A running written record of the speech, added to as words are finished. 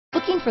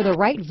Looking for the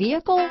right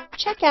vehicle?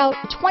 Check out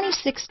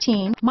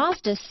 2016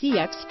 Mazda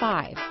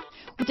CX-5.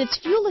 With its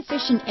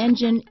fuel-efficient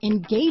engine,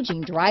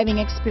 engaging driving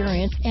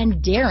experience,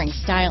 and daring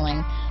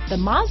styling, the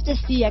Mazda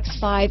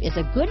CX-5 is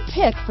a good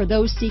pick for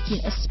those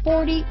seeking a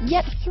sporty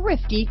yet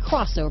thrifty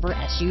crossover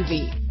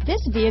SUV.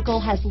 This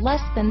vehicle has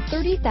less than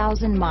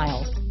 30,000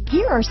 miles.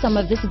 Here are some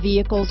of this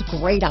vehicle's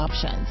great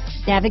options: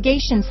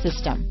 navigation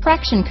system,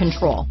 traction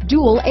control,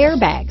 dual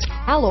airbags,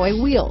 alloy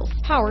wheels,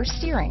 power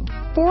steering,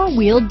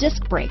 four-wheel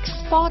disc brakes,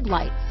 fog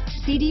lights,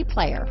 CD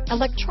player,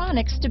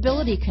 electronic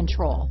stability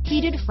control,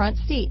 heated front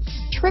seats,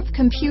 trip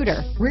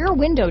computer, rear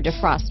window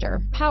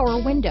defroster,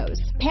 power windows,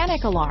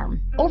 panic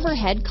alarm,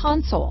 overhead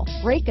console,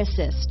 brake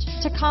assist,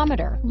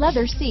 tachometer,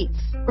 leather seats,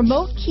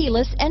 remote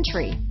keyless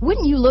entry.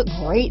 Wouldn't you look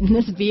great in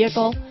this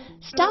vehicle?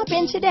 Stop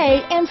in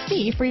today and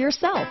see for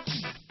yourself.